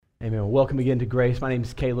Amen. Welcome again to Grace. My name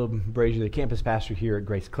is Caleb Brazier, the campus pastor here at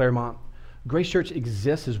Grace Claremont. Grace Church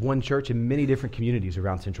exists as one church in many different communities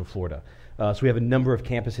around Central Florida. So we have a number of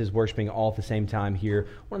campuses worshiping all at the same time here.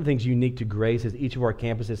 One of the things unique to Grace is each of our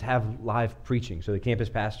campuses have live preaching. So the campus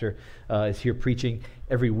pastor is here preaching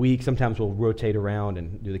every week. Sometimes we'll rotate around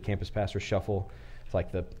and do the campus pastor shuffle. It's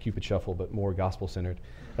like the Cupid shuffle, but more gospel-centered.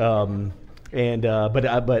 But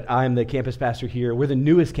I'm the campus pastor here. We're the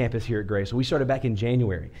newest campus here at Grace. So we started back in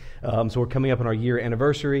January. So we're coming up on our year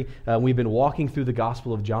anniversary. We've been walking through the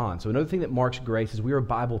Gospel of John. So another thing that marks Grace is we are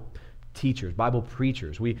Bible teachers, Bible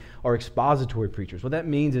preachers. We are expository preachers. What that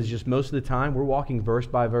means is just most of the time we're walking verse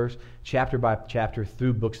by verse, chapter by chapter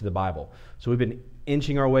through books of the Bible. So we've been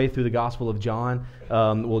inching our way through the Gospel of John.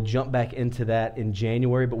 We'll jump back into that in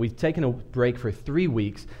January, but we've taken a break for 3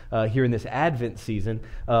 weeks here in this Advent season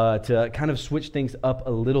to kind of switch things up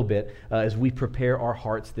a little bit as we prepare our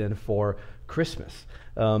hearts then for Christmas.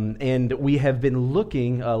 And we have been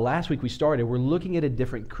looking, last week we're looking at a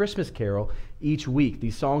different Christmas carol each week.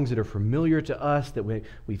 These songs that are familiar to us, that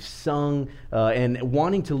we've sung, and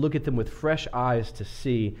wanting to look at them with fresh eyes to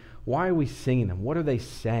see, why are we singing them? What are they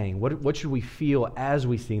saying? What should we feel as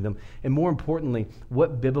we sing them? And more importantly,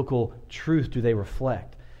 what biblical truth do they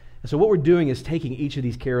reflect? And so what we're doing is taking each of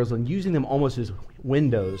these carols and using them almost as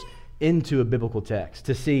windows into a biblical text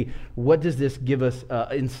to see what does this give us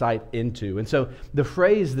insight into. And so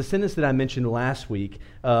the sentence that I mentioned last week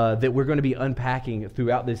that we're going to be unpacking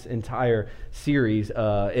throughout this entire series,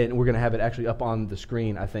 and we're going to have it actually up on the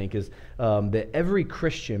screen, I think, is that every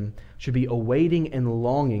Christian should be awaiting and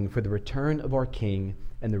longing for the return of our King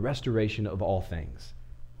and the restoration of all things.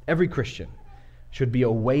 Every Christian should be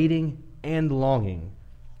awaiting and longing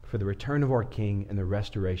for the return of our King and the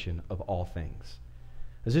restoration of all things.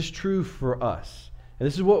 Is this true for us? And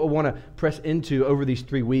this is what we want to press into over these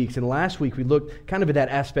 3 weeks. And last week we looked kind of at that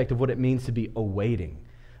aspect of what it means to be awaiting.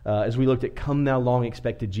 As we looked at Come Thou Long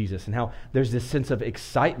Expected Jesus, and how there's this sense of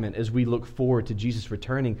excitement as we look forward to Jesus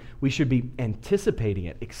returning. We should be anticipating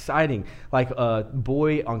it, exciting, like a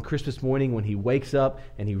boy on Christmas morning when he wakes up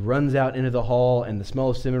and he runs out into the hall and the smell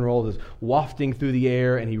of cinnamon roll is wafting through the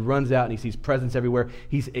air and he runs out and he sees presents everywhere.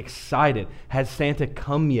 He's excited. Has Santa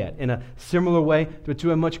come yet? In a similar way, but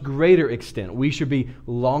to a much greater extent, we should be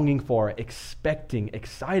longing for, expecting,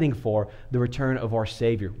 exciting for the return of our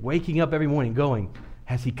Savior. Waking up every morning going,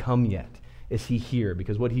 has he come yet? Is he here?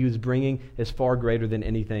 Because what he was bringing is far greater than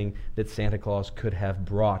anything that Santa Claus could have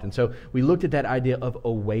brought. And so we looked at that idea of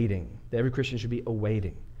awaiting, that every Christian should be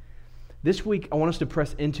awaiting. This week, I want us to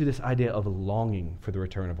press into this idea of longing for the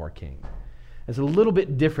return of our King. It's a little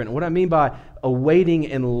bit different. What I mean by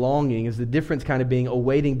awaiting and longing is the difference kind of being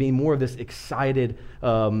awaiting, being more of this excited,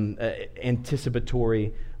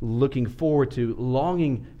 anticipatory, looking forward to,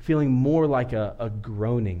 longing, feeling more like a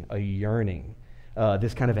groaning, a yearning.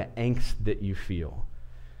 This kind of an angst that you feel.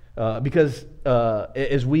 Because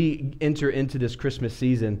as we enter into this Christmas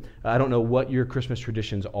season, I don't know what your Christmas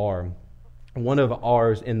traditions are. One of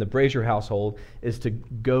ours in the Brazier household is to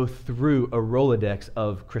go through a Rolodex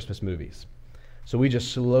of Christmas movies. So we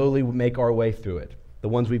just slowly make our way through it. The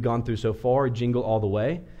ones we've gone through so far, Jingle All the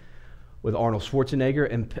Way, with Arnold Schwarzenegger,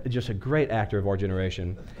 and just a great actor of our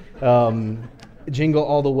generation. Jingle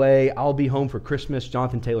All the Way, I'll Be Home for Christmas,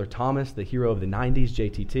 Jonathan Taylor Thomas, the hero of the 90s,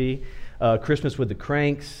 JTT. Christmas with the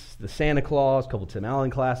Cranks, the Santa Claus, a couple Tim Allen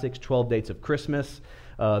classics, 12 Dates of Christmas,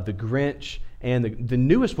 The Grinch, and the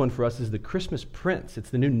newest one for us is The Christmas Prince. It's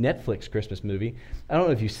the new Netflix Christmas movie. I don't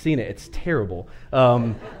know if you've seen it. It's terrible,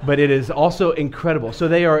 but it is also incredible. So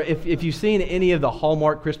they are, if you've seen any of the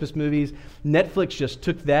Hallmark Christmas movies, Netflix just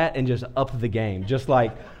took that and just upped the game, just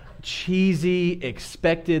like cheesy,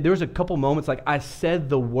 expected. There was a couple moments like I said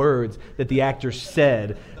the words that the actor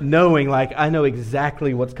said, knowing like I know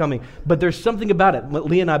exactly what's coming. But there's something about it.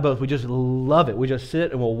 Leah and I both, we just love it. We just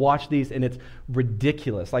sit and we'll watch these and it's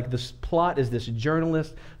ridiculous. Like this plot is this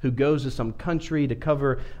journalist who goes to some country to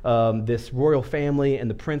cover this royal family, and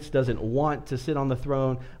the prince doesn't want to sit on the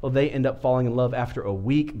throne. Well, they end up falling in love after a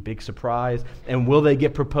week. Big surprise. And will they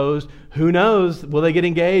get proposed? Who knows? Will they get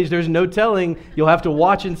engaged? There's no telling. You'll have to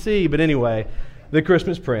watch and see. But anyway, The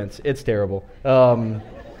Christmas Prince. It's terrible.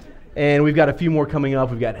 And we've got a few more coming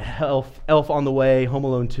up. We've got Elf on the way, Home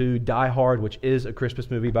Alone 2, Die Hard, which is a Christmas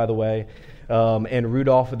movie, by the way, and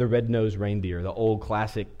Rudolph the Red-Nosed Reindeer, the old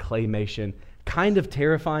classic claymation kind of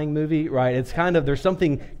terrifying movie, right? It's kind of, there's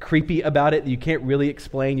something creepy about it that you can't really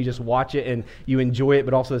explain. You just watch it and you enjoy it,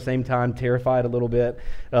 but also at the same time terrified a little bit.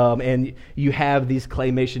 And you have these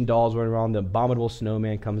claymation dolls running around. The abominable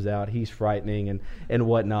snowman comes out. He's frightening and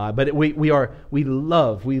whatnot. But we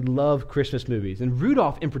love Christmas movies. And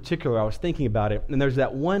Rudolph in particular, I was thinking about it, and there's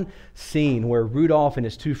that one scene where Rudolph and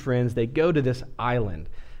his two friends, they go to this island,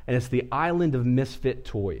 and it's the island of misfit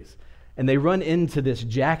toys. And they run into this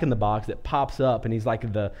Jack-in-the-Box that pops up, and he's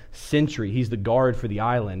like the sentry. He's the guard for the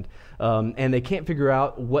island. And they can't figure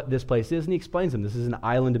out what this place is, and he explains to them, this is an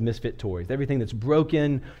island of misfit toys. Everything that's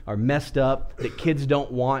broken or messed up that kids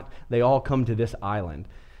don't want, they all come to this island.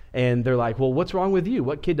 And they're like, well, what's wrong with you?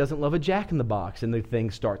 What kid doesn't love a Jack-in-the-Box? And the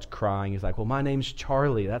thing starts crying. He's like, well, my name's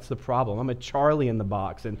Charlie. That's the problem. I'm a Charlie in the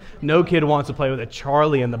box. And no kid wants to play with a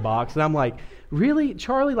Charlie in the box. And I'm like, really,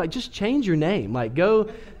 Charlie? Like, just change your name. Like, go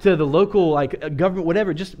to the local, like, government,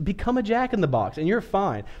 whatever. Just become a Jack-in-the-Box, and you're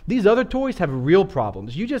fine. These other toys have real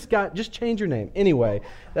problems. You just change your name. Anyway,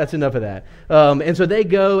 that's enough of that. And so they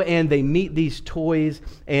go and they meet these toys,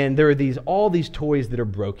 and there are all these toys that are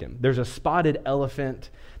broken. There's a spotted elephant.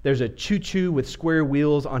 There's a choo-choo with square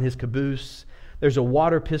wheels on his caboose. There's a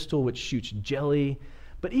water pistol which shoots jelly.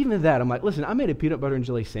 But even at that, I'm like, listen, I made a peanut butter and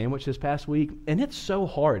jelly sandwich this past week, and it's so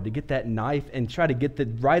hard to get that knife and try to get the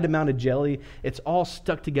right amount of jelly. It's all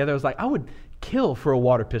stuck together. I was like, I would kill for a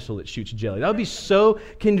water pistol that shoots jelly. That would be so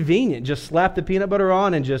convenient. Just slap the peanut butter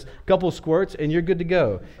on and just a couple squirts, and you're good to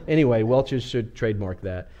go. Anyway, Welch's should trademark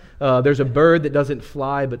that. There's a bird that doesn't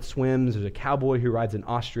fly but swims. There's a cowboy who rides an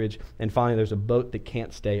ostrich. And finally, there's a boat that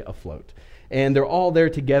can't stay afloat. And they're all there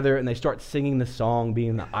together, and they start singing the song,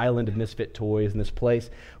 being the island of misfit toys in this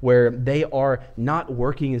place where they are not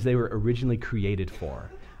working as they were originally created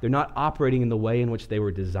for. They're not operating in the way in which they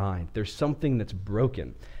were designed. There's something that's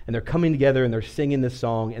broken. And they're coming together, and they're singing this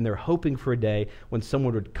song, and they're hoping for a day when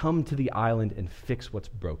someone would come to the island and fix what's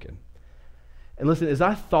broken. And listen, as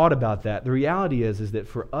I thought about that, the reality is that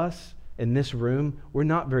for us in this room, we're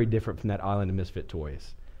not very different from that island of misfit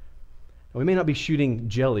toys. We may not be shooting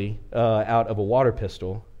jelly out of a water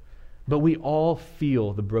pistol, but we all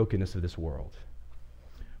feel the brokenness of this world.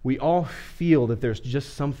 We all feel that there's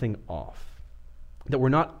just something off, that we're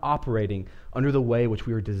not operating under the way which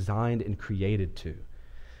we were designed and created to.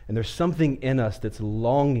 And there's something in us that's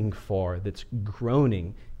longing for, that's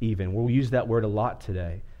groaning even. We'll use that word a lot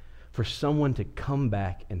today, for someone to come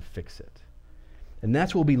back and fix it. And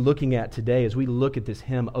that's what we'll be looking at today as we look at this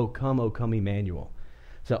hymn, O Come, Emmanuel.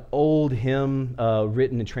 It's an old hymn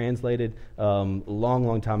written and translated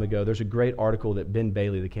long time ago. There's a great article that Ben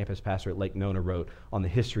Bailey, the campus pastor at Lake Nona, wrote on the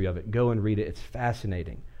history of it. Go and read it. It's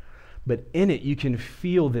fascinating. But in it, you can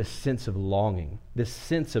feel this sense of longing, this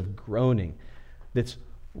sense of groaning that's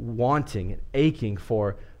wanting and aching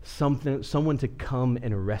for someone to come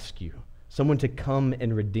and rescue, someone to come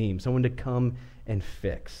and redeem, someone to come and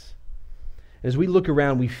fix. As we look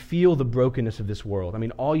around, we feel the brokenness of this world. I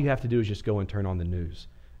mean, all you have to do is just go and turn on the news,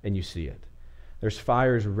 and you see it. There's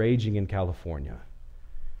fires raging in California.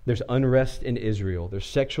 There's unrest in Israel. There's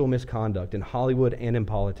sexual misconduct in Hollywood and in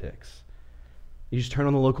politics. You just turn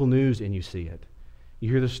on the local news, and you see it.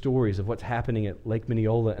 You hear the stories of what's happening at Lake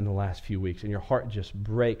Minneola in the last few weeks, and your heart just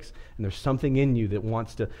breaks, and there's something in you that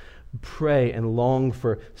wants to pray and long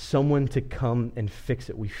for someone to come and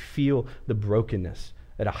fix it. We feel the brokenness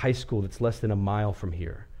at a high school that's less than a mile from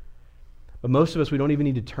here. But most of us, we don't even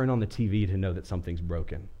need to turn on the TV to know that something's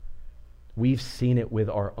broken. We've seen it with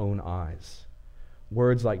our own eyes.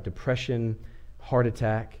 Words like depression, heart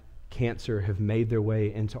attack, cancer have made their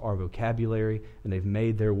way into our vocabulary, and they've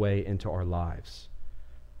made their way into our lives.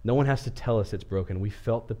 No one has to tell us it's broken. We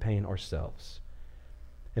felt the pain ourselves.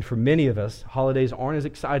 And for many of us, holidays aren't as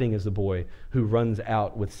exciting as the boy who runs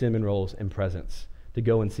out with cinnamon rolls and presents to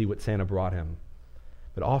go and see what Santa brought him.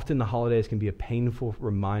 But often the holidays can be a painful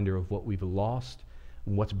reminder of what we've lost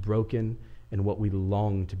and what's broken and what we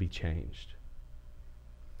long to be changed.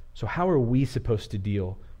 So how are we supposed to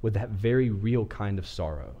deal with that very real kind of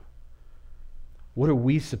sorrow? What are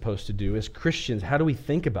we supposed to do as Christians? How do we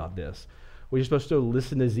think about this? We're supposed to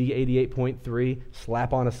listen to Z88.3,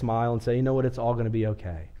 slap on a smile, and say, you know what, it's all going to be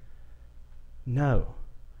okay. No.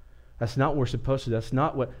 That's not what we're supposed to do. That's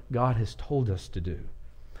not what God has told us to do.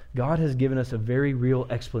 God has given us a very real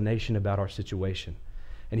explanation about our situation.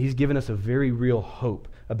 And He's given us a very real hope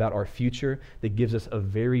about our future that gives us a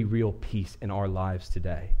very real peace in our lives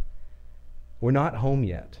today. We're not home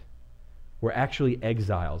yet. We're actually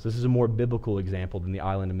exiles. This is a more biblical example than the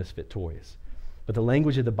island of misfit toys. But the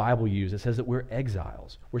language that the Bible uses, it says that we're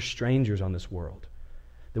exiles. We're strangers on this world.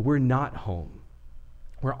 That we're not home.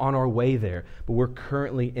 We're on our way there, but we're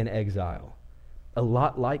currently in exile. a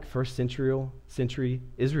lot like first century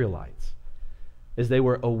Israelites, as they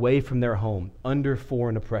were away from their home, under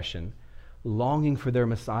foreign oppression, longing for their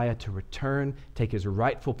Messiah to return, take his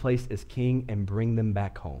rightful place as king, and bring them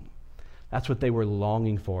back home. That's what they were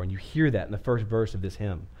longing for, and you hear that in the first verse of this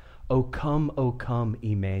hymn. O come,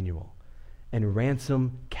 Emmanuel, and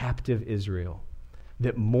ransom captive Israel,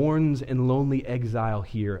 that mourns in lonely exile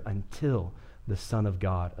here until the Son of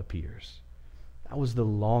God appears. That was the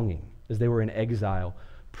longing as they were in exile,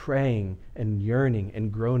 praying and yearning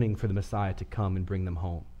and groaning for the Messiah to come and bring them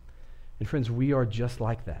home. And friends, we are just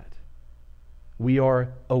like that. We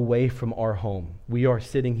are away from our home. We are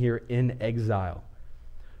sitting here in exile,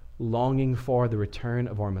 longing for the return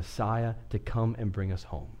of our Messiah to come and bring us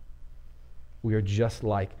home. We are just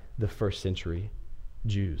like the first century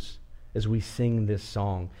Jews. As we sing this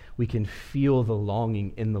song, we can feel the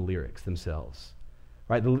longing in the lyrics themselves.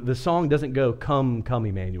 Right? The song doesn't go, come,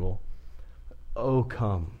 Emmanuel. Oh,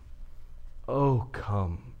 come,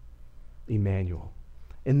 Emmanuel.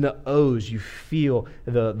 In the O's, you feel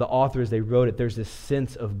the author, as they wrote it, there's this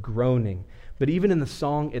sense of groaning. But even in the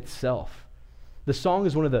song itself, the song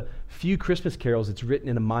is one of the few Christmas carols that's written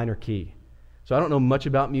in a minor key. So I don't know much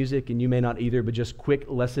about music, and you may not either, but just quick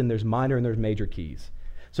lesson, there's minor and there's major keys.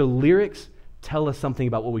 So lyrics tell us something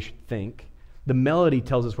about what we should think. The melody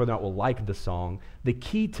tells us whether or not we'll like the song. The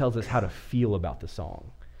key tells us how to feel about the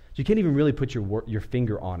song. So you can't even really put your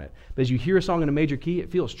finger on it. But as you hear a song in a major key,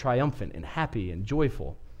 it feels triumphant and happy and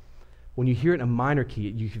joyful. When you hear it in a minor key,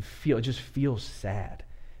 you can feel, it just feels sad.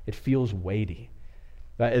 It feels weighty.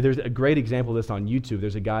 There's a great example of this on YouTube.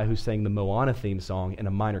 There's a guy who sang the Moana theme song in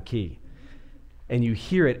a minor key. And you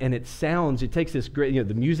hear it, and it takes this great,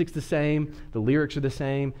 the music's the same, the lyrics are the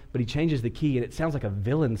same, but he changes the key, and it sounds like a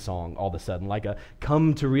villain song all of a sudden, like a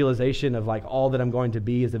come to realization of like all that I'm going to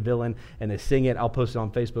be as a villain, and they sing it. I'll post it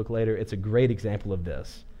on Facebook later. It's a great example of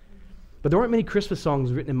this. But there aren't many Christmas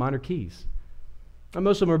songs written in minor keys. And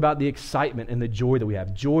most of them are about the excitement and the joy that we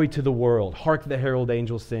have. Joy to the world. Hark the herald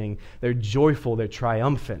angels sing. They're joyful, they're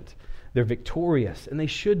triumphant, they're victorious, and they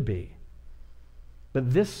should be.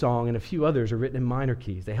 But this song and a few others are written in minor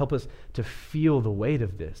keys. They help us to feel the weight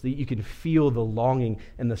of this. You can feel the longing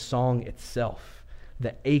in the song itself,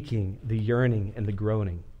 the aching, the yearning, and the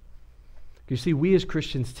groaning. You see, we as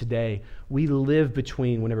Christians today, we live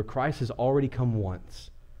between whenever Christ has already come once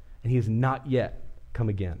and he has not yet come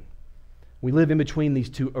again. We live in between these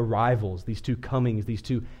two arrivals, these two comings, these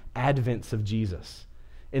two advents of Jesus.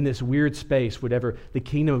 In this weird space, whatever the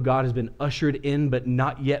kingdom of God has been ushered in but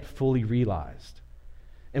not yet fully realized.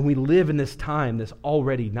 And we live in this time, this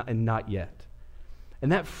already and not yet.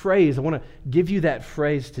 And that phrase, I want to give you that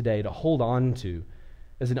phrase today to hold on to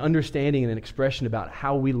as an understanding and an expression about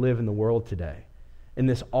how we live in the world today, in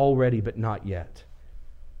this already but not yet.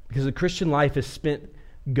 Because the Christian life is spent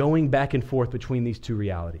going back and forth between these two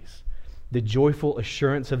realities. The joyful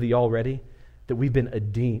assurance of the already, that we've been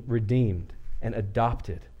redeemed and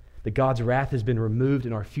adopted, that God's wrath has been removed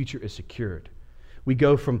and our future is secured. We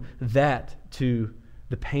go from that to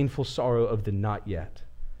the painful sorrow of the not yet.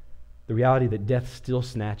 The reality that death still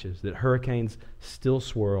snatches, that hurricanes still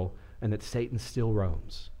swirl, and that Satan still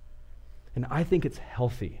roams. And I think it's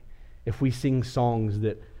healthy if we sing songs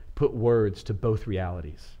that put words to both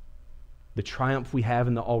realities. The triumph we have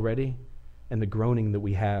in the already and the groaning that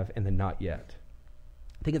we have in the not yet.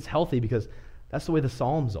 I think it's healthy because that's the way the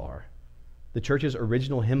Psalms are. The church's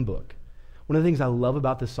original hymn book. One of the things I love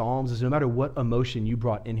about the Psalms is no matter what emotion you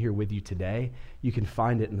brought in here with you today, you can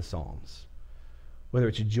find it in the Psalms. Whether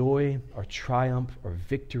it's joy or triumph or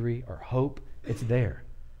victory or hope, it's there.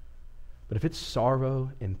 But if it's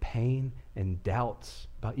sorrow and pain and doubts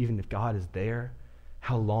about even if God is there,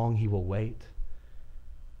 how long he will wait,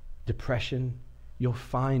 depression, you'll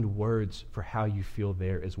find words for how you feel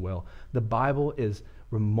there as well. The Bible is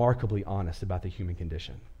remarkably honest about the human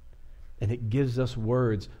condition. And it gives us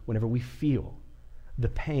words whenever we feel the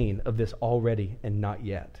pain of this already and not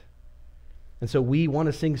yet. And so we want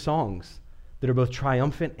to sing songs that are both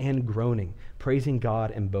triumphant and groaning, praising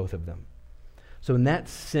God in both of them. So in that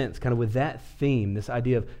sense, kind of with that theme, this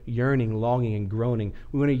idea of yearning, longing, and groaning,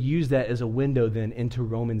 we want to use that as a window then into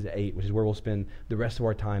Romans 8, which is where we'll spend the rest of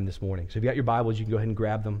our time this morning. So if you got your Bibles, you can go ahead and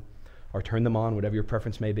grab them or turn them on, whatever your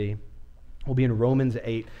preference may be. We'll be in Romans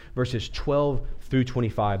 8, verses 12 through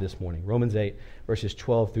 25 this morning. Romans 8, verses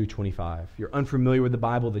 12 through 25. If you're unfamiliar with the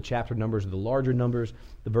Bible, the chapter numbers are the larger numbers,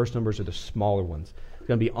 the verse numbers are the smaller ones. It's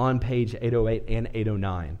going to be on page 808 and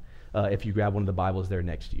 809 if you grab one of the Bibles there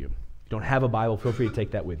next to you. If you don't have a Bible, feel free to take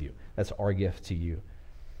that with you. That's our gift to you.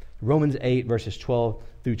 Romans 8, verses 12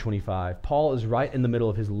 through 25. Paul is right in the middle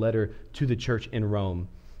of his letter to the church in Rome.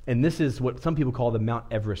 And this is what some people call the Mount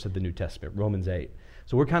Everest of the New Testament, Romans 8.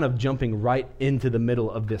 So we're kind of jumping right into the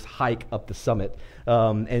middle of this hike up the summit.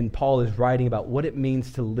 And Paul is writing about what it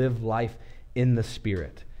means to live life in the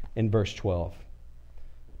Spirit in verse 12.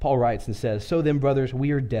 Paul writes and says, "So then, brothers,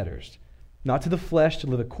 we are debtors, not to the flesh to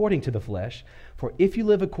live according to the flesh. For if you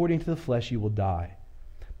live according to the flesh, you will die.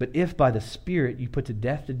 But if by the Spirit you put to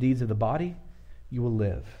death the deeds of the body, you will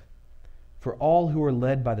live. For all who are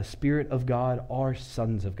led by the Spirit of God are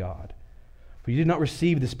sons of God. For you did not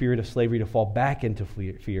receive the spirit of slavery to fall back into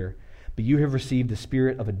fear, but you have received the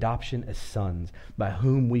Spirit of adoption as sons, by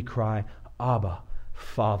whom we cry, Abba,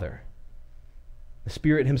 Father." The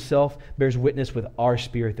Spirit himself bears witness with our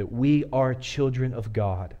spirit that we are children of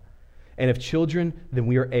God. And if children, then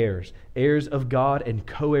we are heirs, heirs of God and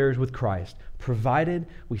co-heirs with Christ, provided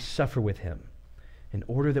we suffer with him, in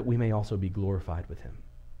order that we may also be glorified with him.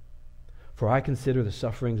 For I consider the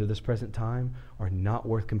sufferings of this present time are not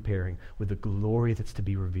worth comparing with the glory that's to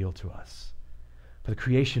be revealed to us. For the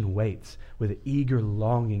creation waits with eager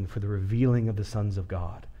longing for the revealing of the sons of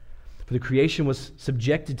God. For the creation was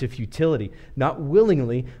subjected to futility, not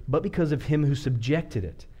willingly, but because of him who subjected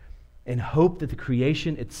it, in hope that the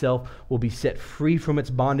creation itself will be set free from its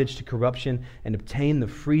bondage to corruption and obtain the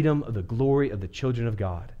freedom of the glory of the children of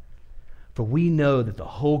God. For we know that the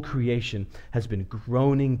whole creation has been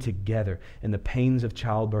groaning together in the pains of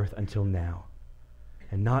childbirth until now.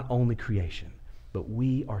 And not only creation, but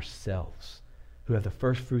we ourselves, who have the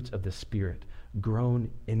first fruits of the Spirit, groan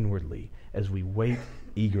inwardly as we wait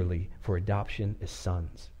eagerly for adoption as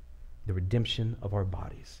sons, the redemption of our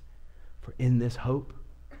bodies. For in this hope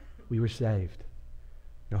we were saved.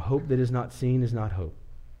 Now hope that is not seen is not hope.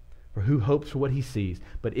 For who hopes for what he sees?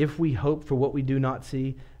 But if we hope for what we do not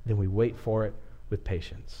see, then we wait for it with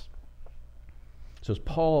patience. So as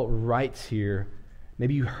Paul writes here,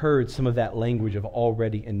 maybe you heard some of that language of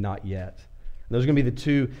already and not yet. And those are going to be the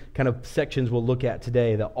two kind of sections we'll look at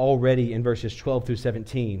today, the already in verses 12 through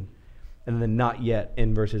 17, and then the not yet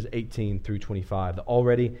in verses 18 through 25. The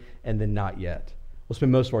already and the not yet. We'll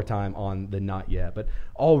spend most of our time on the not yet, but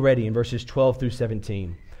already in verses 12 through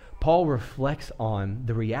 17, Paul reflects on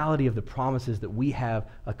the reality of the promises that we have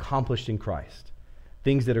accomplished in Christ,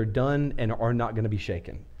 things that are done and are not going to be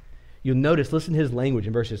shaken. You'll notice, listen to his language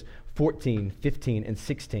in verses 14, 15, and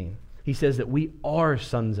 16. He says that we are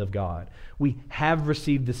sons of God. We have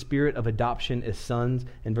received the Spirit of adoption as sons.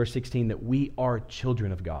 In verse 16, that we are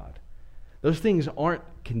children of God. Those things aren't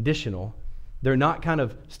conditional. They're not kind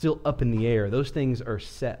of still up in the air. Those things are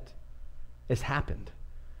set. It's happened.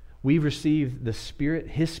 We've received the Spirit,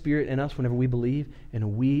 his Spirit in us whenever we believe,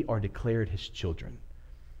 and we are declared his children.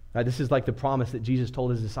 Now, this is like the promise that Jesus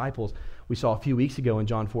told his disciples we saw a few weeks ago in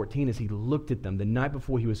John 14 as he looked at them the night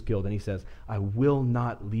before he was killed, and he says, "I will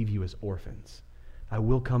not leave you as orphans. I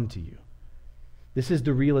will come to you." This is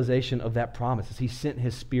the realization of that promise. As he sent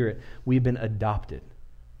his Spirit, we've been adopted,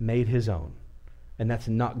 made his own, and that's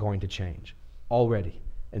not going to change. Already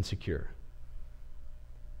and secure.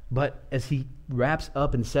 But as he wraps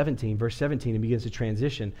up in 17, verse 17, and begins to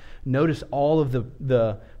transition, notice all of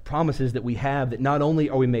the promises that we have, that not only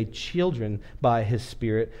are we made children by his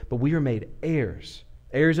Spirit, but we are made heirs,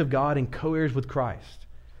 heirs of God and co-heirs with Christ.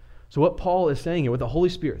 So what Paul is saying here, what the Holy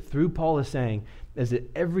Spirit through Paul is saying, is that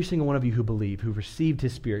every single one of you who believe, who received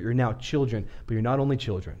his Spirit, you're now children, but you're not only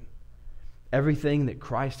children. Everything that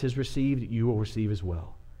Christ has received, you will receive as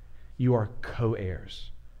well. You are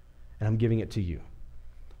co-heirs, and I'm giving it to you.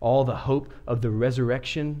 All the hope of the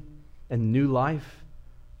resurrection and new life,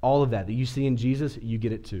 all of that you see in Jesus, you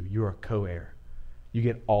get it too. You're a co-heir. You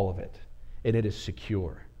get all of it, and it is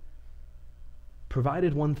secure.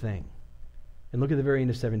 Provided one thing. And look at the very end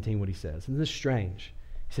of 17 what he says. And this is strange.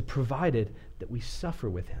 He said, provided that we suffer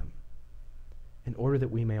with him in order that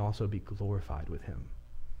we may also be glorified with him.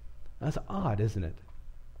 That's odd, isn't it?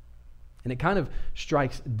 And it kind of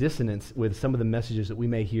strikes dissonance with some of the messages that we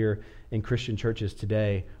may hear in Christian churches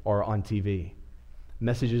today or on TV.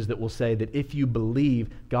 Messages that will say that if you believe,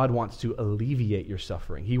 God wants to alleviate your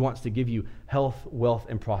suffering. He wants to give you health, wealth,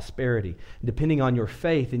 and prosperity. Depending on your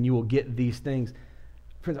faith, and you will get these things.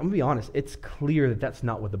 Friends, I'm going to be honest. It's clear that that's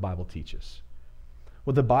not what the Bible teaches.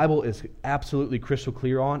 What the Bible is absolutely crystal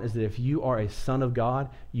clear on is that if you are a son of God,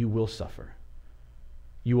 you will suffer.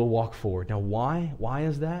 You will walk forward. Now, why? Why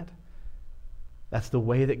is that? That's the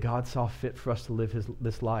way that God saw fit for us to live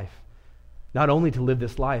this life. Not only to live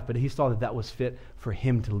this life, but he saw that that was fit for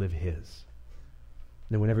him to live his.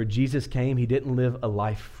 And whenever Jesus came, he didn't live a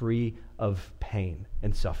life free of pain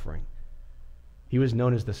and suffering. He was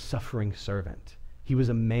known as the suffering servant. He was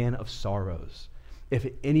a man of sorrows. If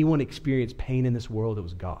anyone experienced pain in this world, it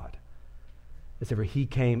was God. It said, for he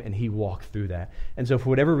came and he walked through that. And so for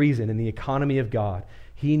whatever reason, in the economy of God,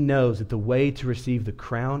 he knows that the way to receive the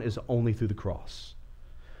crown is only through the cross.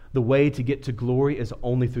 The way to get to glory is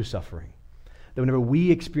only through suffering. That whenever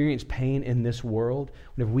we experience pain in this world,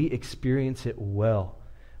 whenever we experience it well,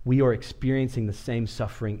 we are experiencing the same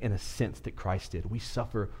suffering in a sense that Christ did. We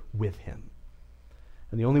suffer with him.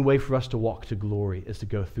 And the only way for us to walk to glory is to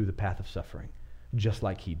go through the path of suffering, just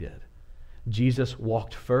like he did. Jesus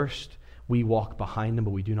walked first. We walk behind him,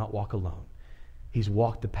 but we do not walk alone. He's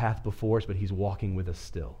walked the path before us, but he's walking with us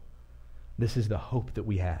still. This is the hope that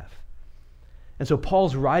we have. And so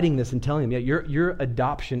Paul's writing this and telling them, yeah, your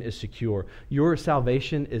adoption is secure. Your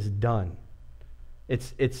salvation is done.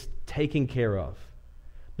 It's taken care of.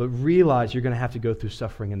 But realize you're going to have to go through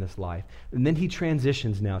suffering in this life. And then he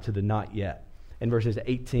transitions now to the not yet in verses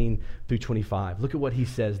 18 through 25. Look at what he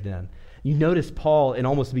says then. You notice Paul, in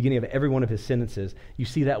almost the beginning of every one of his sentences, you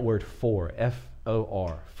see that word for,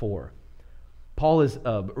 F-O-R, for. Paul is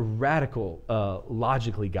a radical,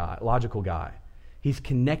 logical guy. He's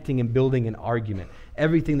connecting and building an argument.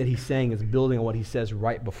 Everything that he's saying is building on what he says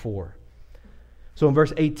right before. So in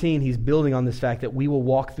verse 18, he's building on this fact that we will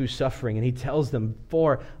walk through suffering. And he tells them,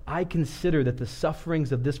 for I consider that the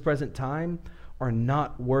sufferings of this present time are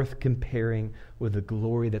not worth comparing with the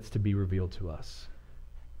glory that's to be revealed to us.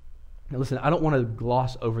 Now listen, I don't want to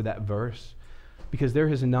gloss over that verse because there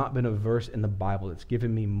has not been a verse in the Bible that's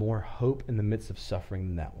given me more hope in the midst of suffering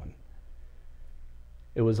than that one.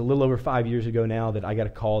 It was a little over 5 years ago now that I got a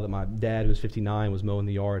call that my dad, who was 59, was mowing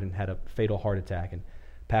the yard and had a fatal heart attack and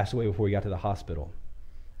passed away before he got to the hospital.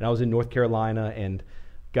 And I was in North Carolina and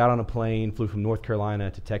got on a plane, flew from North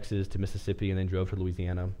Carolina to Texas to Mississippi, and then drove to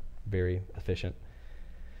Louisiana. Very efficient.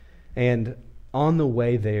 And on the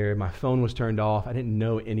way there, my phone was turned off. I didn't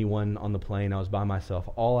know anyone on the plane. I was by myself.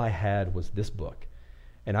 All I had was this book.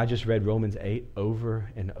 And I just read Romans 8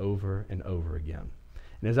 over and over and over again.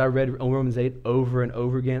 And as I read Romans 8 over and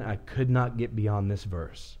over again, I could not get beyond this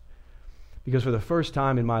verse. Because for the first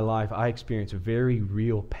time in my life, I experienced very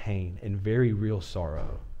real pain and very real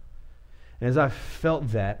sorrow. And as I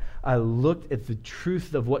felt that, I looked at the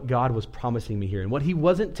truth of what God was promising me here. And what he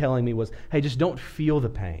wasn't telling me was, hey, just don't feel the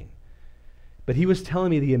pain. But he was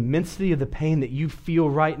telling me the immensity of the pain that you feel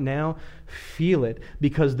right now, feel it,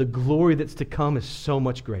 because the glory that's to come is so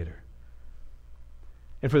much greater.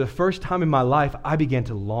 And for the first time in my life, I began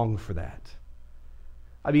to long for that.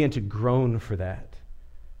 I began to groan for that.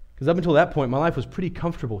 Because up until that point, my life was pretty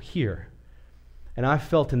comfortable here. And I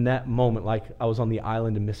felt in that moment like I was on the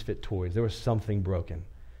island of misfit toys. There was something broken.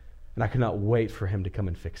 And I could not wait for him to come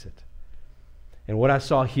and fix it. And what I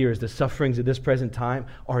saw here is the sufferings of this present time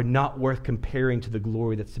are not worth comparing to the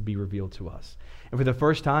glory that's to be revealed to us. And for the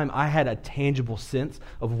first time, I had a tangible sense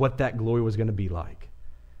of what that glory was going to be like.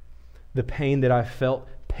 The pain that I felt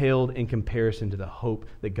paled in comparison to the hope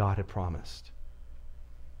that God had promised.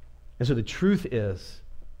 And so the truth is,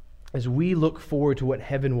 as we look forward to what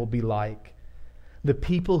heaven will be like, the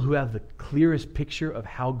people who have the clearest picture of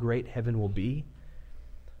how great heaven will be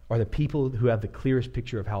are the people who have the clearest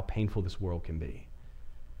picture of how painful this world can be.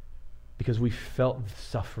 Because we felt the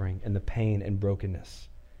suffering and the pain and brokenness.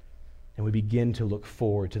 And we begin to look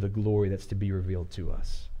forward to the glory that's to be revealed to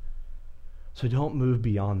us. So don't move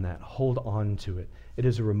beyond that. Hold on to it. It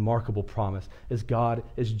is a remarkable promise as God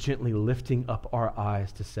is gently lifting up our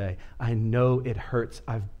eyes to say, I know it hurts.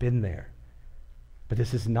 I've been there. But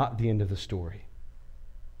this is not the end of the story.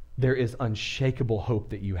 There is unshakable hope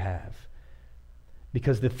that you have.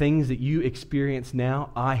 Because the things that you experience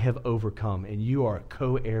now, I have overcome, and you are a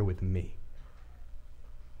co-heir with me.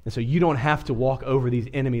 And so you don't have to walk over these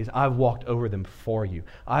enemies. I've walked over them for you.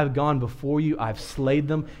 I've gone before you. I've slayed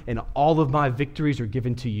them, and all of my victories are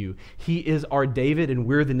given to you. He is our David, and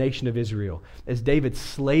we're the nation of Israel. As David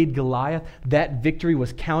slayed Goliath, that victory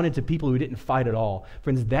was counted to people who didn't fight at all.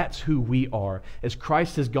 Friends, that's who we are. As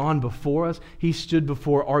Christ has gone before us, he stood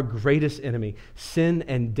before our greatest enemy, sin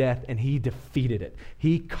and death, and he defeated it.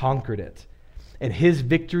 He conquered it. And his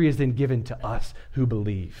victory is then given to us who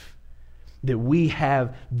believe. That we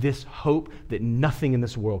have this hope that nothing in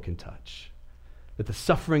this world can touch. That the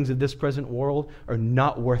sufferings of this present world are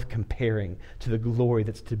not worth comparing to the glory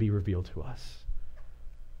that's to be revealed to us.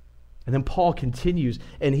 And then Paul continues,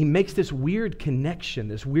 and he makes this weird connection,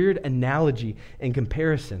 this weird analogy and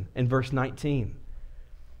comparison in verse 19.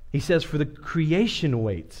 He says, for the creation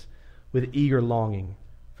waits with eager longing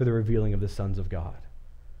for the revealing of the sons of God.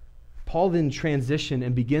 Paul then transitions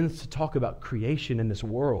and begins to talk about creation in this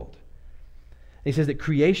world. He says that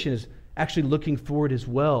creation is actually looking forward as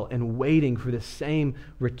well and waiting for the same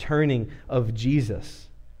returning of Jesus.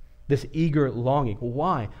 this eager longing.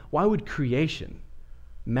 Why? Why would creation,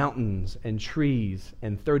 mountains and trees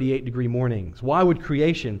and 38-degree mornings, why would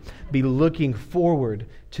creation be looking forward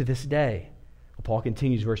to this day? Well, Paul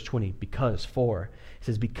continues, verse 20, he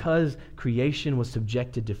says, because creation was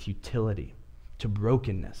subjected to futility, to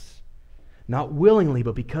brokenness, not willingly,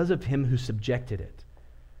 but because of him who subjected it.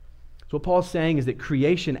 So what Paul's saying is that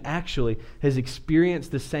creation actually has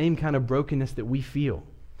experienced the same kind of brokenness that we feel.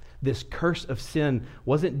 This curse of sin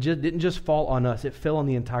didn't just fall on us, it fell on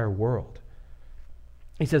the entire world.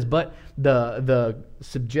 He says, but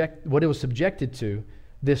what it was subjected to,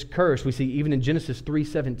 this curse, we see even in Genesis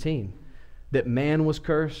 3:17, that man was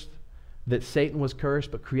cursed, that Satan was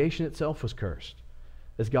cursed, but creation itself was cursed.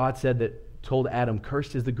 As God told Adam,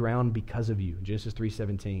 cursed is the ground because of you, Genesis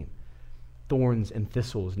 3:17. Thorns and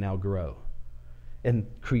thistles now grow. And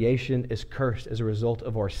creation is cursed as a result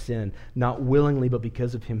of our sin, not willingly, but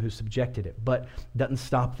because of him who subjected it. But it doesn't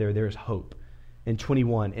stop there. There is hope. In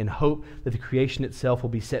 21, in hope that the creation itself will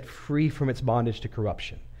be set free from its bondage to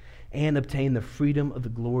corruption and obtain the freedom of the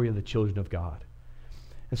glory of the children of God.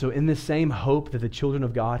 And so in this same hope that the children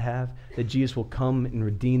of God have, that Jesus will come and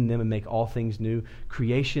redeem them and make all things new,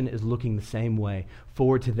 creation is looking the same way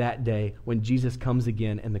forward to that day when Jesus comes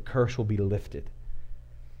again and the curse will be lifted.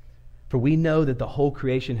 For we know that the whole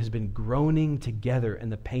creation has been groaning together in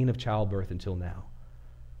the pain of childbirth until now.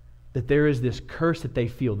 That there is this curse that they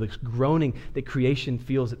feel, this groaning that creation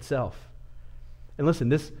feels itself. And listen,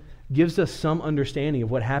 this gives us some understanding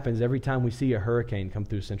of what happens every time we see a hurricane come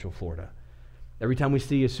through Central Florida. Every time we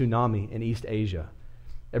see a tsunami in East Asia.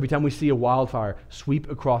 Every time we see a wildfire sweep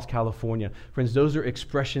across California. Friends, those are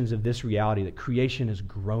expressions of this reality that creation is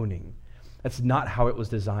groaning. That's not how it was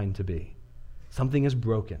designed to be. Something is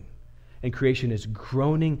broken. And creation is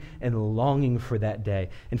groaning and longing for that day.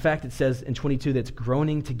 In fact, it says in 22 that it's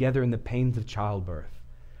groaning together in the pains of childbirth.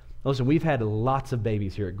 Listen, we've had lots of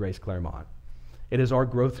babies here at Grace Claremont. It is our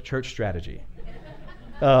growth church strategy.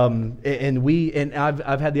 And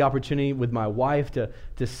I've had the opportunity with my wife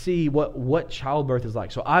to see what childbirth is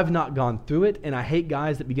like. So I've not gone through it, and I hate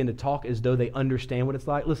guys that begin to talk as though they understand what it's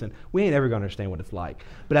like. Listen, we ain't ever going to understand what it's like.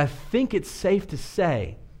 But I think it's safe to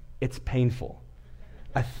say it's painful.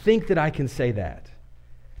 I think that I can say that.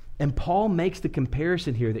 And Paul makes the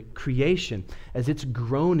comparison here that creation, as it's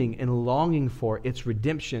groaning and longing for its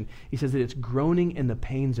redemption, he says that it's groaning in the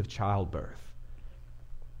pains of childbirth.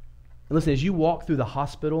 And listen, as you walk through the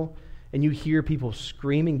hospital and you hear people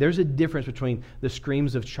screaming, there's a difference between the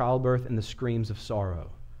screams of childbirth and the screams of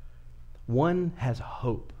sorrow. One has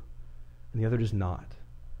hope, and the other does not.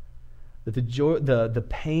 That the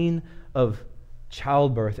pain of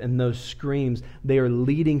childbirth and those screams, they are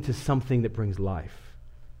leading to something that brings life.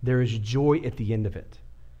 There is joy at the end of it.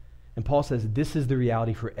 And Paul says this is the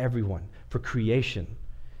reality for everyone, for creation,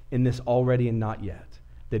 in this already and not yet.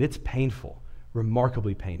 That it's painful,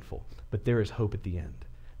 remarkably painful, but there is hope at the end.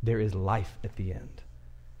 There is life at the end.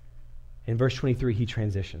 In verse 23, he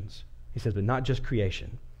transitions. He says, but not just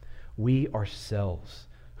creation. We ourselves,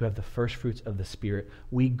 who have the first fruits of the Spirit,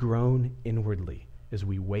 we groan inwardly as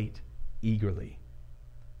we wait eagerly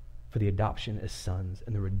for the adoption as sons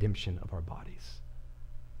and the redemption of our bodies.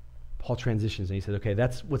 Paul transitions and he says, okay,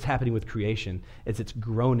 that's what's happening with creation. It's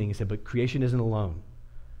groaning. He said, but creation isn't alone.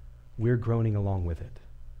 We're groaning along with it.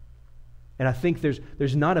 And I think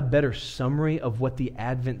there's not a better summary of what the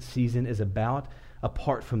Advent season is about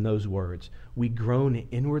apart from those words. We groan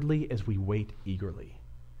inwardly as we wait eagerly.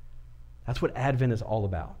 That's what Advent is all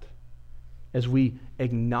about. As we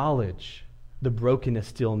acknowledge the brokenness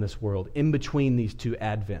still in this world, in between these two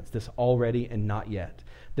Advents, this already and not yet,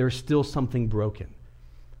 there is still something broken.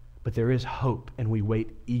 But there is hope, and we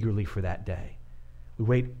wait eagerly for that day. We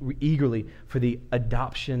wait eagerly for the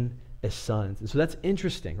adoption as sons. And so that's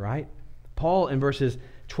interesting, right? Paul in verses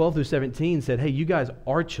 12 through 17 said, hey, you guys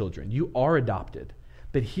are children. You are adopted.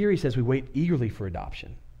 But here he says we wait eagerly for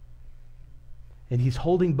adoption. And he's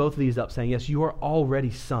holding both of these up, saying, yes, you are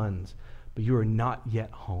already sons, but you are not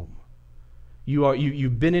yet home.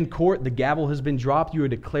 You've been in court. The gavel has been dropped. You are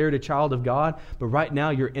declared a child of God. But right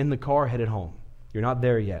now you're in the car headed home. You're not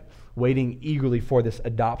there yet, waiting eagerly for this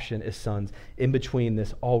adoption as sons in between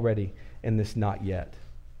this already and this not yet.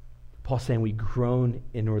 Paul's saying we groan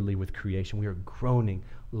inwardly with creation. We are groaning,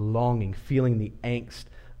 longing, feeling the angst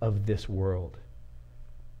of this world.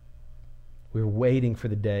 We're waiting for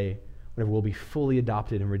the day whenever we'll be fully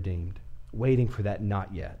adopted and redeemed, waiting for that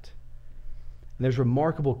not yet. And there's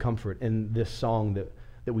remarkable comfort in this song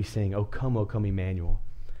that we sing, O come, Emmanuel.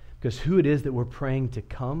 Because who it is that we're praying to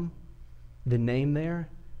come, the name there,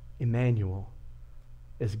 Emmanuel,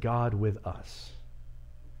 is God with us.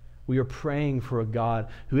 We are praying for a God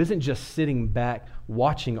who isn't just sitting back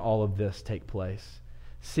watching all of this take place,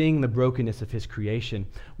 seeing the brokenness of his creation.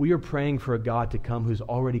 We are praying for a God to come who's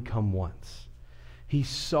already come once. He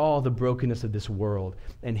saw the brokenness of this world,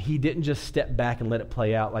 and he didn't just step back and let it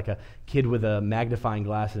play out like a kid with a magnifying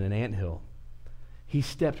glass in an anthill. He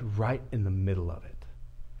stepped right in the middle of it.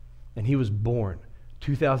 And he was born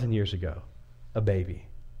 2,000 years ago, a baby.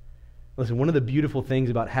 Listen, one of the beautiful things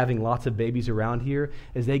about having lots of babies around here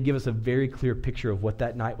is they give us a very clear picture of what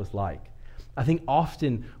that night was like. I think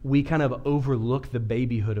often we kind of overlook the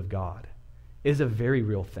babyhood of God. It is a very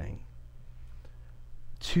real thing.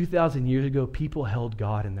 2,000 years ago, people held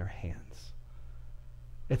God in their hands.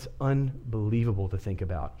 It's unbelievable to think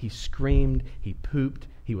about. He screamed, he pooped,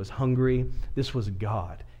 he was hungry. This was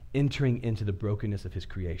God entering into the brokenness of his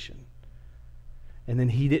creation. And then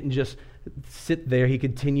he didn't just sit there. He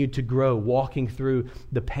continued to grow, walking through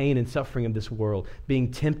the pain and suffering of this world,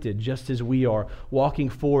 being tempted just as we are, walking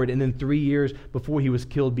forward. And then 3 years before he was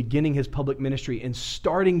killed, beginning his public ministry and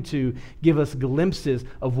starting to give us glimpses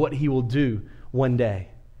of what he will do one day.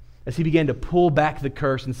 As he began to pull back the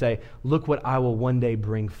curse and say, look what I will one day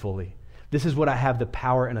bring fully. This is what I have the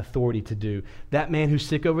power and authority to do. That man who's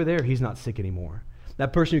sick over there, he's not sick anymore.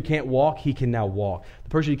 That person who can't walk, he can now walk. The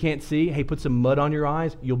person who can't see, hey, put some mud on your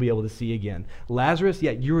eyes, you'll be able to see again. Lazarus,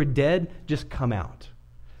 yeah, you were dead, just come out.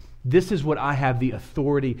 This is what I have the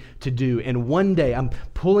authority to do. And one day, I'm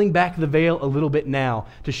pulling back the veil a little bit now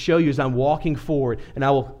to show you as I'm walking forward, and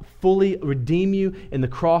I will fully redeem you in the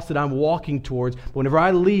cross that I'm walking towards. But whenever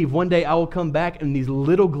I leave, one day I will come back, and these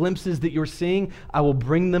little glimpses that you're seeing, I will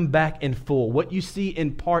bring them back in full. What you see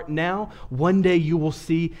in part now, one day you will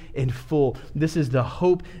see in full. This is the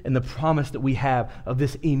hope and the promise that we have of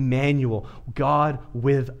this Emmanuel, God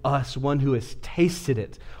with us, one who has tasted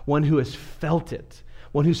it, one who has felt it,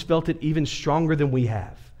 one who's felt it even stronger than we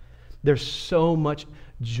have. There's so much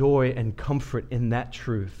joy and comfort in that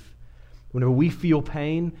truth. Whenever we feel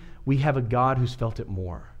pain, we have a God who's felt it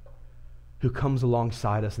more, who comes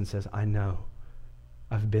alongside us and says, I know,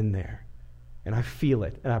 I've been there, and I feel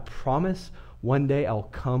it, and I promise one day I'll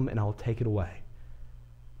come and I'll take it away.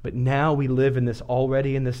 But now we live in this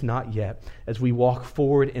already and this not yet, as we walk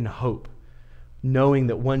forward in hope, knowing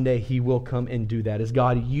that one day he will come and do that, as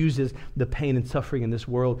God uses the pain and suffering in this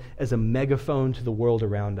world as a megaphone to the world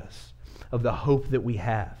around us, of the hope that we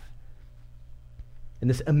have. And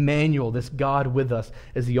this Emmanuel, this God with us,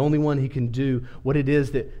 is the only one who can do what it is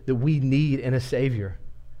that we need in a Savior.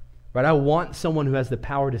 Right? I want someone who has the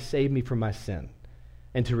power to save me from my sin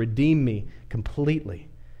and to redeem me completely.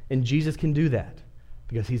 And Jesus can do that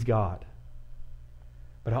because he's God.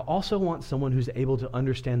 But I also want someone who's able to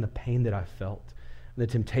understand the pain that I've felt and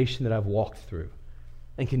the temptation that I've walked through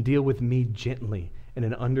and can deal with me gently in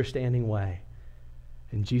an understanding way.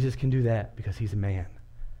 And Jesus can do that because he's a man.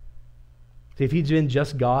 See, if he'd been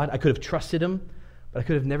just God, I could have trusted him, but I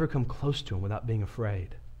could have never come close to him without being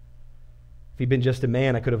afraid. If he'd been just a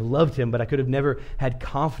man, I could have loved him, but I could have never had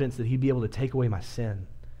confidence that he'd be able to take away my sin.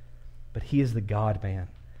 But he is the God-man,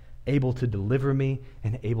 able to deliver me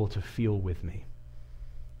and able to feel with me.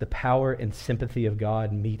 The power and sympathy of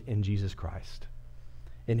God meet in Jesus Christ.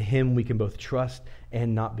 In him we can both trust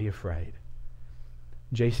and not be afraid.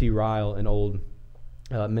 J.C. Ryle, an old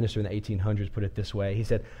minister in the 1800s, put it this way. He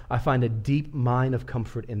said, I find a deep mine of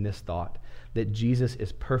comfort in this thought, that Jesus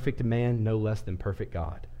is perfect man, no less than perfect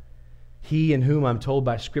God. He in whom I'm told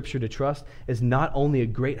by Scripture to trust is not only a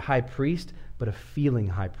great high priest, but a feeling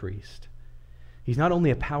high priest. He's not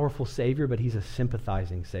only a powerful Savior, but he's a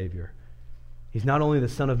sympathizing Savior. He's not only the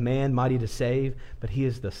Son of Man, mighty to save, but he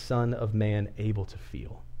is the Son of Man, able to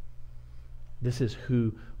feel. This is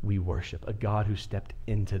who we worship, a God who stepped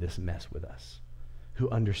into this mess with us, who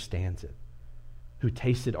understands it, who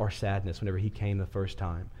tasted our sadness whenever he came the first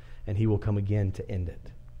time, and he will come again to end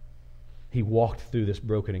it. He walked through this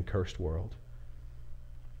broken and cursed world.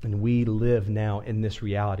 And we live now in this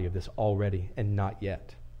reality of this already and not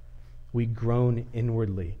yet. We groan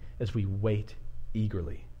inwardly as we wait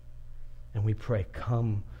eagerly. And we pray,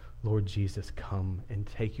 come, Lord Jesus, come and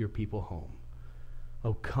take your people home.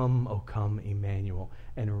 Oh, come, Emmanuel,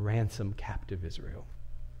 and ransom captive Israel.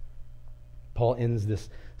 Paul ends this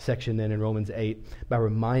section then in Romans 8 by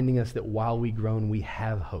reminding us that while we groan, we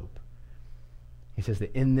have hope. He says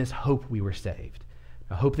that in this hope we were saved.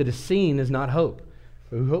 Now, hope that is seen is not hope.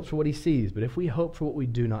 Who hopes for what he sees? But if we hope for what we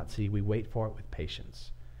do not see, we wait for it with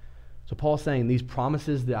patience. So Paul's saying these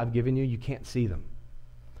promises that I've given you, you can't see them,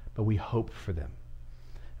 but we hope for them.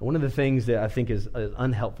 And one of the things that I think is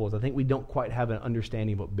unhelpful is I think we don't quite have an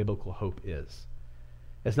understanding of what biblical hope is.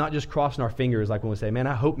 It's not just crossing our fingers like when we say, man,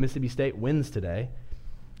 I hope Mississippi State wins today.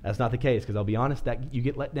 That's not the case, because I'll be honest, that you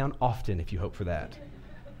get let down often if you hope for that.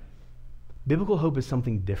 Biblical hope is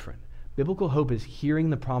something different. Biblical hope is hearing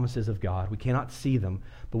the promises of God. We cannot see them,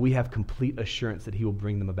 but we have complete assurance that he will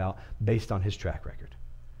bring them about based on his track record.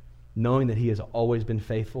 Knowing that he has always been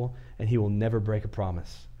faithful and he will never break a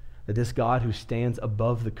promise. That this God who stands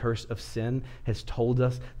above the curse of sin has told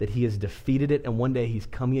us that he has defeated it and one day he's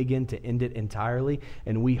coming again to end it entirely.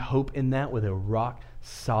 And we hope in that with a rock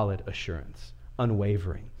solid assurance,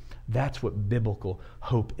 unwavering. That's what biblical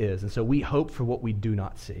hope is. And so we hope for what we do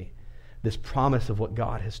not see. This promise of what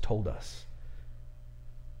God has told us.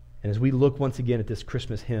 And as we look once again at this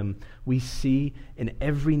Christmas hymn, we see in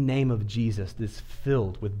every name of Jesus this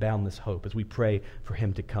filled with boundless hope as we pray for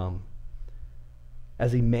him to come.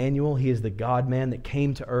 As Emmanuel, he is the God-man that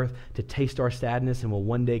came to earth to taste our sadness and will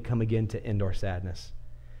one day come again to end our sadness.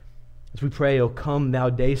 As we pray, O come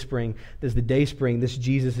thou dayspring, as the dayspring, this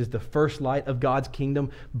Jesus is the first light of God's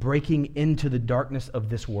kingdom breaking into the darkness of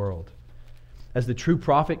this world. As the true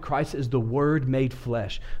prophet, Christ is the Word made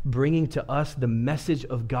flesh, bringing to us the message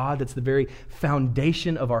of God that's the very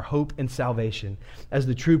foundation of our hope and salvation. As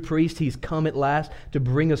the true priest, he's come at last to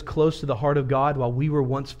bring us close to the heart of God while we were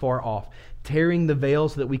once far off, tearing the veil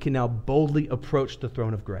so that we can now boldly approach the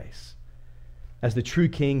throne of grace. As the true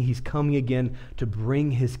king, he's coming again to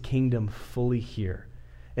bring his kingdom fully here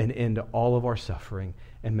and end all of our suffering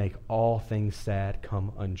and make all things sad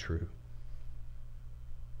come untrue.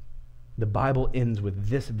 The Bible ends with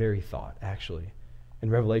this very thought, actually, in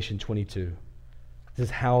Revelation 22. This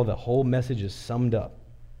is how the whole message is summed up.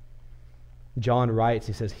 John writes,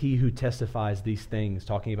 he says, he who testifies these things,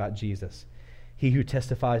 talking about Jesus, he who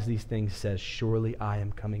testifies these things says, surely I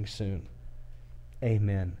am coming soon.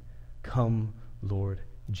 Amen. Come, Lord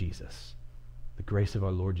Jesus. The grace of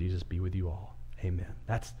our Lord Jesus be with you all. Amen.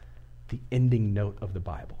 That's the ending note of the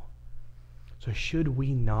Bible. So should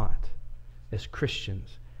we not, as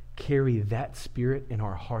Christians, carry that spirit in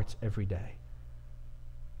our hearts every day?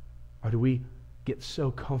 Or do we get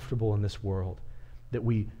so comfortable in this world that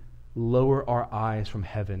we lower our eyes from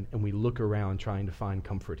heaven and we look around trying to find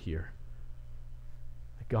comfort here?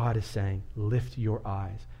 God is saying, lift your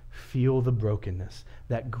eyes, feel the brokenness.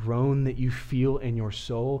 That groan that you feel in your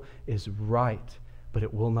soul is right, but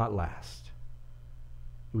it will not last.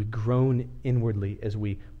 We groan inwardly as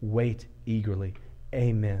we wait eagerly.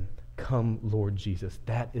 Amen. Come, Lord Jesus.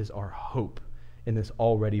 That is our hope in this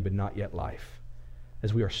already but not yet life,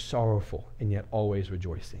 as we are sorrowful and yet always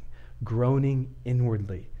rejoicing, groaning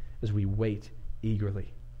inwardly as we wait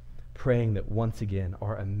eagerly, praying that once again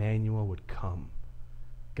our Emmanuel would come,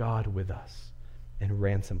 God with us, and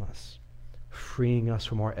ransom us, freeing us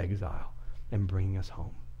from our exile and bringing us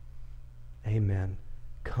home. Amen.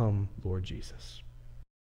 Come, Lord Jesus.